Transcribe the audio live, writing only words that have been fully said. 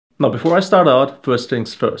Now, before I start out, first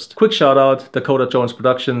things first. Quick shout out, Dakota Jones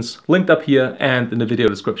Productions, linked up here and in the video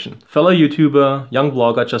description. Fellow YouTuber, young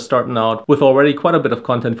vlogger just starting out with already quite a bit of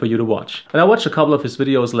content for you to watch. And I watched a couple of his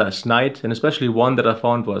videos last night, and especially one that I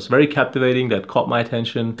found was very captivating, that caught my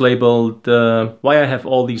attention, labeled Why I Have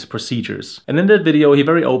All These Procedures. And in that video, he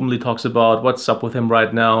very openly talks about what's up with him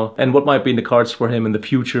right now and what might be in the cards for him in the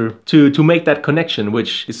future to make that connection,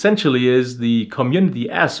 which essentially is the community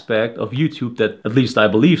aspect of YouTube that, at least I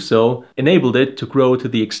believe so, enabled it to grow to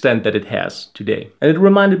the extent that it has today. And it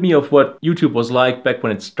reminded me of what YouTube was like back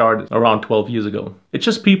when it started around 12 years ago. It's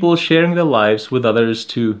just people sharing their lives with others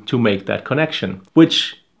to make that connection,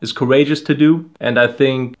 which is courageous to do, and I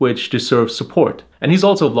think which deserves support. And he's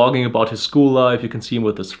also vlogging about his school life. You can see him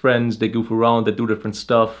with his friends. They goof around, they do different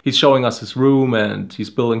stuff. He's showing us his room and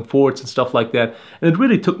he's building forts and stuff like that. And it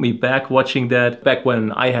really took me back watching that, back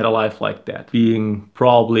when I had a life like that, being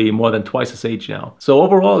probably more than twice his age now. So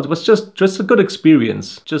overall, it was just a good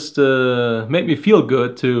experience. Just made me feel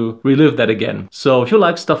good to relive that again. So if you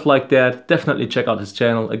like stuff like that, definitely check out his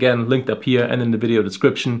channel. Again, linked up here and in the video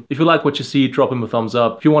description. If you like what you see, drop him a thumbs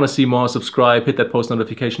up. If you want to see more, subscribe, hit that post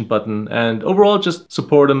notification button, and overall just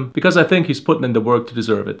support him, because I think he's putting in the work to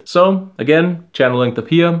deserve it. So again, channel linked up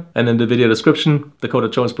here and in the video description, Dakota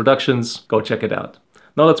Jones Productions, go check it out.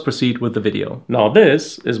 Now let's proceed with the video. Now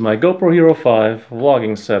this is my GoPro Hero 5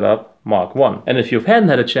 vlogging setup Mark 1. And if you hadn't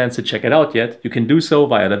had a chance to check it out yet, you can do so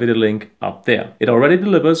via the video link up there. It already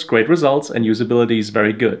delivers great results and usability is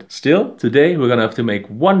very good. Still, today we're gonna have to make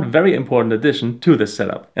one very important addition to this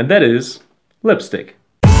setup, and that is lipstick.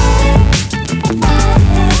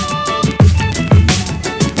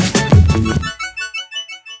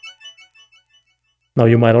 Now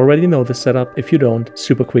you might already know this setup. If you don't,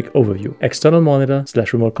 super quick overview. External monitor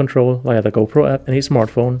 / remote control via the GoPro app and a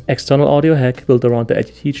smartphone. External audio hack built around the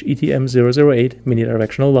EduTeach ETM008 mini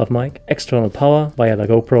directional lav mic. External power via the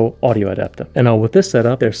GoPro audio adapter. And now with this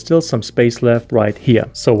setup, there's still some space left right here.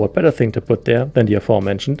 So what better thing to put there than the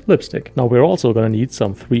aforementioned lipstick. Now we're also gonna need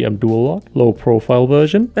some 3M dual lock, low profile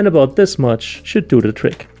version, and about this much should do the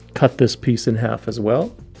trick. Cut this piece in half as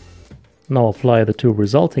well. Now apply the two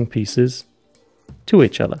resulting pieces to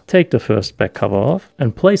each other. Take the first back cover off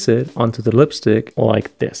and place it onto the lipstick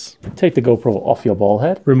like this. Take the GoPro off your ball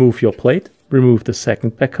head, remove your plate, remove the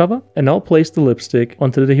second back cover, and now place the lipstick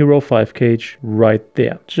onto the Hero 5 cage right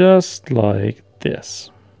there, just like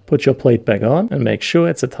this. Put your plate back on and make sure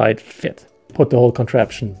it's a tight fit. Put the whole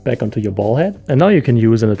contraption back onto your ball head, and now you can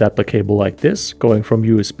use an adapter cable like this, going from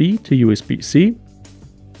USB to USB-C,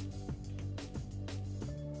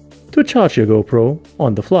 to charge your GoPro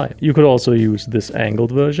on the fly. You could also use this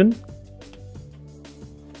angled version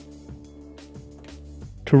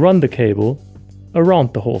to run the cable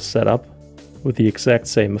around the whole setup with the exact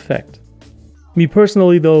same effect. Me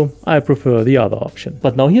personally though, I prefer the other option.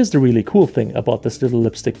 But now here's the really cool thing about this little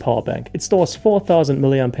lipstick power bank. It stores 4000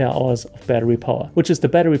 mAh of battery power, which is the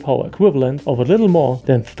battery power equivalent of a little more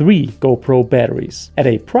than 3 GoPro batteries, at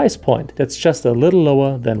a price point that's just a little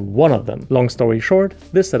lower than one of them. Long story short,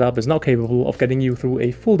 this setup is now capable of getting you through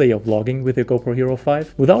a full day of vlogging with your GoPro Hero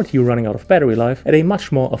 5 without you running out of battery life at a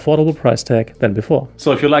much more affordable price tag than before.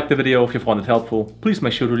 So if you liked the video, if you found it helpful, please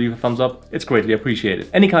make sure to leave a thumbs up. It's greatly appreciated.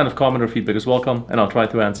 Any kind of comment or feedback is welcome, and I'll try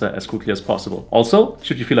to answer as quickly as possible. Also,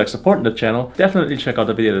 should you feel like supporting the channel, definitely check out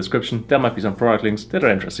the video description. There might be some product links that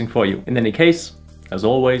are interesting for you. In any case, as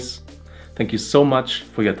always, thank you so much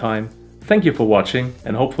for your time. Thank you for watching,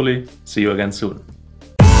 and hopefully see you again soon.